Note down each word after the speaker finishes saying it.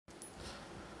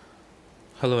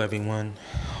Hello, everyone.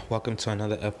 Welcome to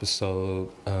another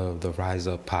episode of the Rise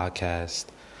Up podcast.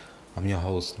 I'm your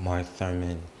host, Mark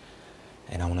Thurman,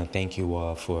 and I want to thank you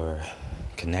all for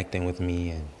connecting with me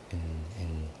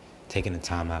and taking the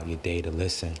time out of your day to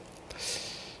listen.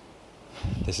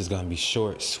 This is going to be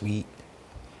short, sweet,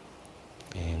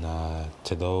 and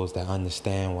to those that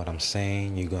understand what I'm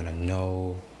saying, you're going to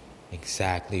know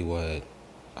exactly what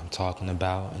I'm talking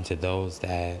about, and to those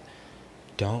that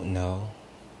don't know,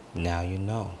 now you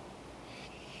know.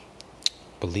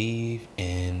 Believe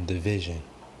in the vision.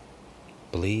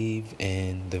 Believe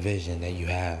in the vision that you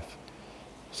have.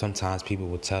 Sometimes people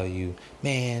will tell you,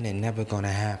 man, it's never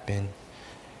gonna happen.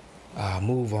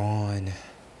 Move on.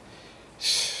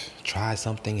 Try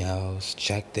something else.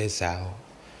 Check this out.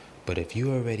 But if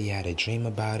you already had a dream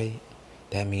about it,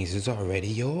 that means it's already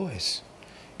yours.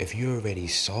 If you already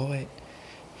saw it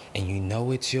and you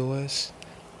know it's yours,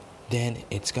 then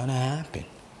it's gonna happen.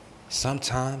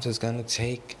 Sometimes it's gonna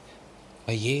take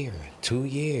a year, 2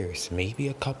 years, maybe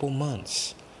a couple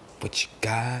months. But you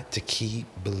got to keep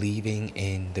believing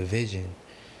in the vision.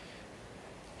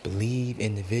 Believe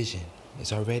in the vision.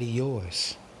 It's already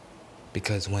yours.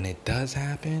 Because when it does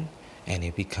happen and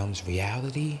it becomes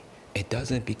reality, it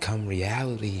doesn't become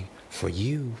reality for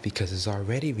you because it's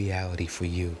already reality for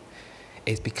you.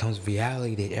 It becomes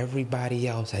reality to everybody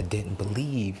else that didn't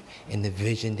believe in the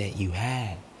vision that you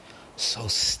had. So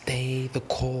stay the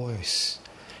course.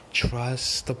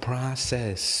 Trust the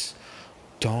process.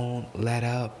 Don't let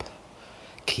up.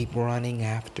 Keep running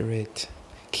after it.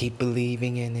 Keep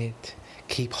believing in it.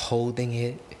 Keep holding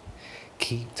it.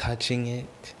 Keep touching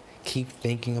it. Keep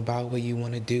thinking about what you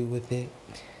want to do with it.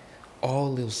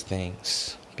 All those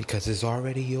things, because it's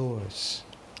already yours.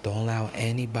 Don't allow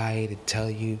anybody to tell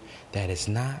you that it's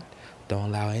not. Don't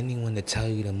allow anyone to tell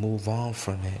you to move on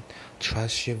from it.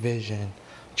 Trust your vision.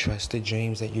 Trust the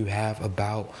dreams that you have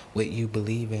about what you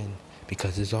believe in,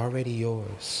 because it's already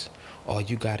yours. All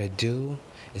you gotta do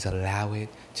is allow it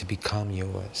to become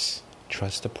yours.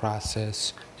 Trust the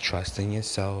process, trust in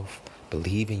yourself,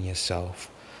 believe in yourself,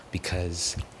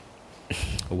 because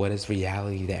what is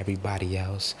reality to everybody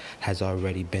else has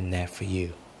already been there for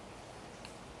you.